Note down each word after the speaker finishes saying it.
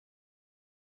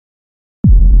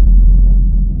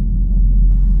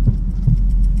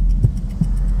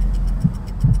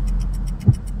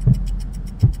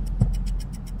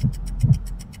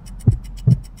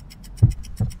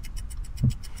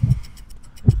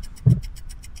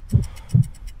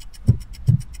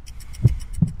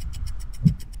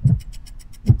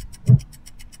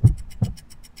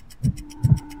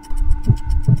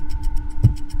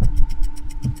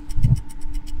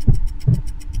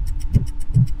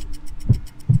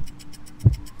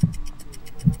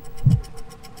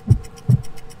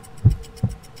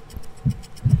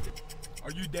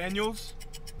Daniels?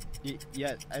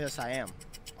 Yeah, yes I am.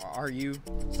 Are you?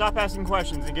 Stop asking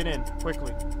questions and get in,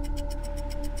 quickly.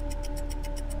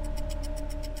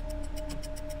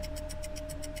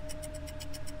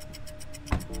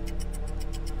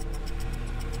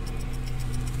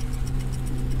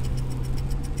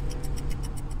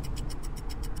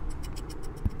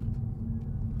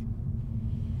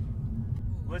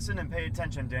 Listen and pay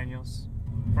attention, Daniels.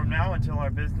 From now until our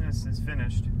business is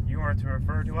finished, you are to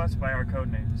refer to us by our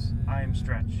code names. I am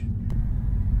Stretch.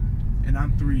 And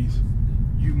I'm Threes.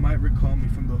 You might recall me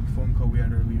from the phone call we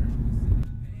had earlier.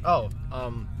 Oh,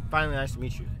 finally nice to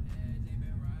meet you.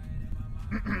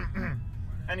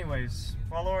 Anyways,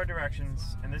 follow our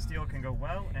directions, and this deal can go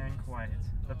well and quiet.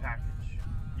 The package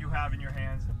you have in your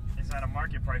hands is at a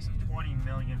market price of $20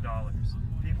 million.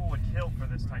 People would kill for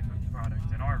this type of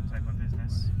product in our type of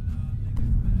business.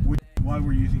 Why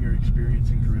we're using your experience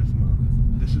and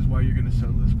charisma. This is why you're going to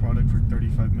sell this product for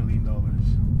 $35 million.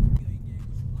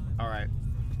 Alright,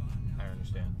 I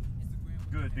understand.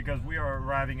 Good, because we are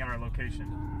arriving at our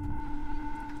location.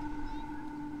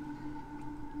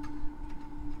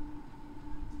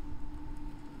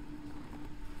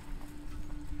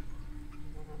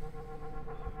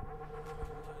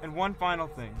 And one final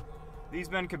thing.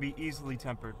 These men could be easily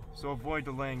tempered, so avoid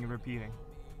delaying and repeating.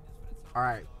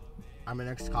 Alright, I'm an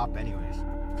ex-cop anyways.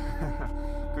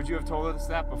 Could you have told us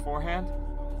that beforehand?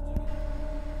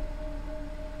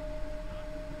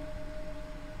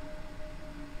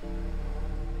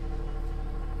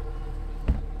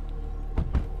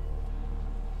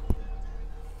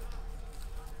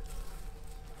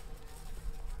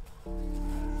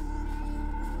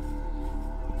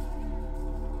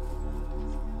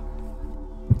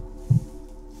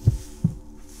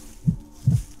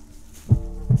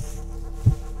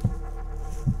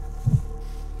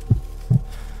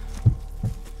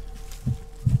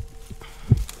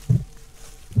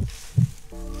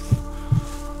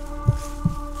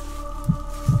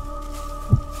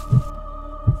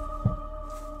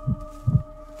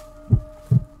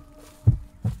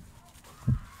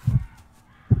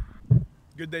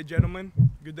 Good day, gentlemen.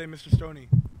 Good day, Mr. Stoney.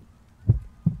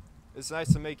 It's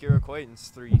nice to make your acquaintance,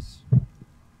 Threes.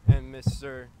 And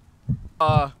Mr.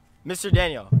 Mr.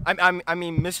 Daniel. I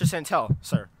mean Mr. Santel,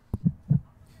 sir.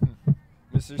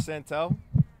 Mr. Santel,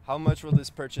 how much will this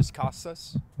purchase cost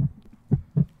us?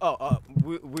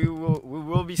 We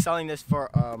will be selling this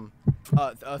for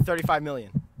 35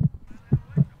 million.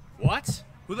 What?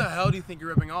 Who the hell do you think you're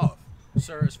ripping off?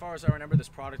 Sir, as far as I remember, this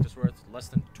product is worth less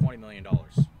than $20 million.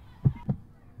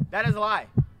 That is a lie.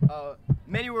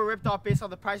 Many were ripped off based on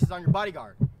the prices on your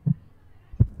bodyguard.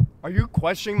 Are you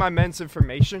questioning my men's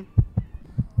information?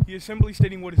 He is simply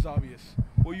stating what is obvious.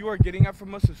 What you are getting at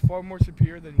from us is far more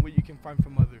superior than what you can find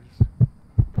from others.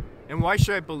 And why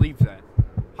should I believe that?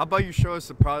 How about you show us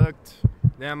the product,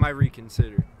 then I might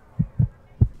reconsider.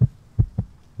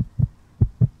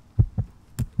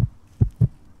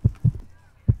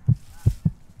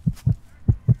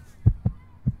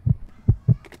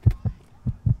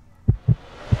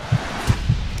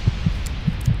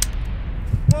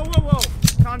 Whoa.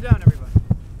 Calm down, everybody.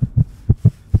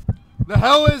 The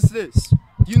hell is this?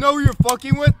 Do you know who you're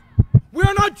fucking with? We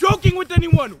are not joking with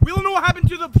anyone. We don't know what happened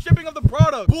to the shipping of the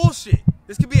product. Bullshit.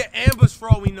 This could be an ambush for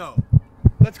all we know.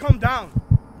 Let's calm down.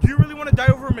 Do you really want to die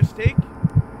over a mistake?